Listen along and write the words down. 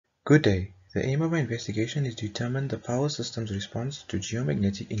Good day. The aim of our investigation is to determine the power system's response to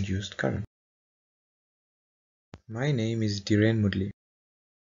geomagnetic induced current. My name is Dhiren Mudli.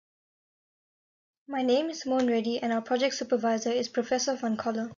 My name is Mohan Reddy and our project supervisor is Professor Van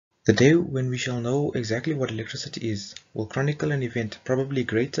Koller. The day when we shall know exactly what electricity is will chronicle an event probably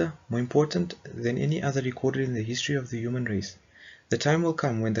greater, more important than any other recorded in the history of the human race. The time will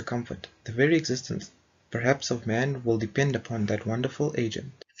come when the comfort, the very existence, perhaps of man, will depend upon that wonderful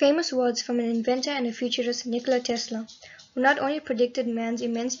agent. Famous words from an inventor and a futurist, Nikola Tesla, who not only predicted man's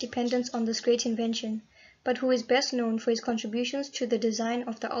immense dependence on this great invention, but who is best known for his contributions to the design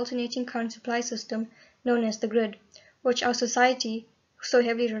of the alternating current supply system known as the grid, which our society so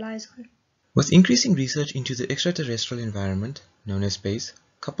heavily relies on. With increasing research into the extraterrestrial environment, known as space,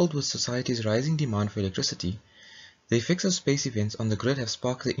 coupled with society's rising demand for electricity, the effects of space events on the grid have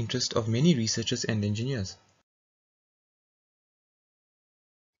sparked the interest of many researchers and engineers.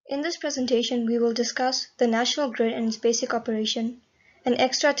 In this presentation, we will discuss the national grid and its basic operation, an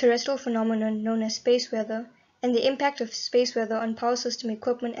extraterrestrial phenomenon known as space weather, and the impact of space weather on power system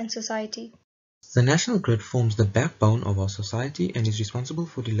equipment and society. The national grid forms the backbone of our society and is responsible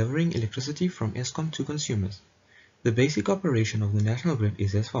for delivering electricity from Eskom to consumers. The basic operation of the national grid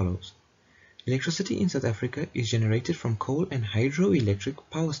is as follows. Electricity in South Africa is generated from coal and hydroelectric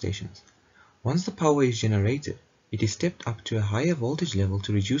power stations. Once the power is generated, it is stepped up to a higher voltage level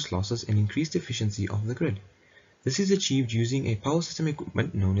to reduce losses and increase the efficiency of the grid. This is achieved using a power system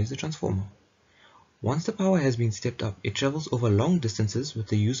equipment known as a transformer. Once the power has been stepped up, it travels over long distances with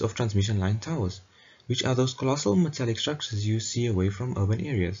the use of transmission line towers, which are those colossal metallic structures you see away from urban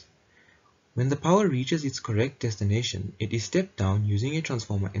areas. When the power reaches its correct destination, it is stepped down using a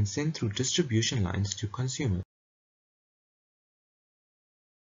transformer and sent through distribution lines to consumers.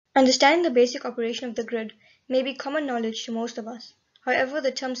 Understanding the basic operation of the grid may be common knowledge to most of us. However,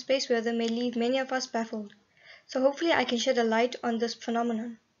 the term space weather may leave many of us baffled, so hopefully I can shed a light on this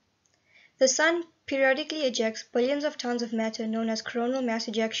phenomenon. The Sun periodically ejects billions of tons of matter known as coronal mass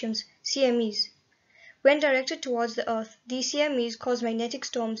ejections, CMEs. When directed towards the Earth, these CMEs cause magnetic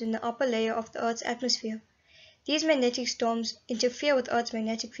storms in the upper layer of the Earth's atmosphere. These magnetic storms interfere with Earth's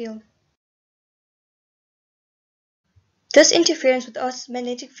magnetic field. This interference with Earth's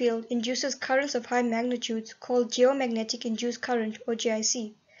magnetic field induces currents of high magnitudes called geomagnetic induced current or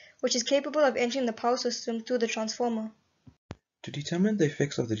GIC, which is capable of entering the power system through the transformer. To determine the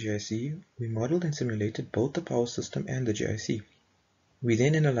effects of the GIC, we modeled and simulated both the power system and the GIC. We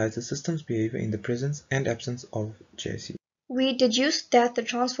then analyzed the system's behavior in the presence and absence of GIC. We deduced that the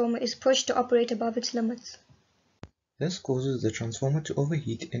transformer is pushed to operate above its limits. This causes the transformer to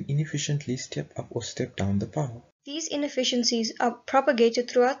overheat and inefficiently step up or step down the power. These inefficiencies are propagated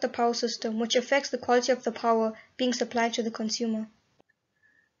throughout the power system, which affects the quality of the power being supplied to the consumer.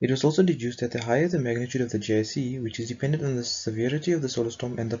 It was also deduced that the higher the magnitude of the GIC, which is dependent on the severity of the solar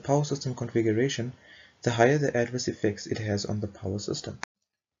storm and the power system configuration, the higher the adverse effects it has on the power system.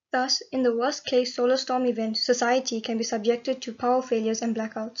 Thus, in the worst-case solar storm event, society can be subjected to power failures and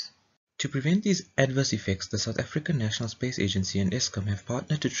blackouts. To prevent these adverse effects, the South African National Space Agency and Eskom have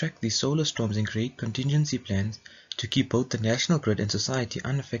partnered to track these solar storms and create contingency plans to keep both the national grid and society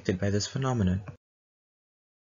unaffected by this phenomenon.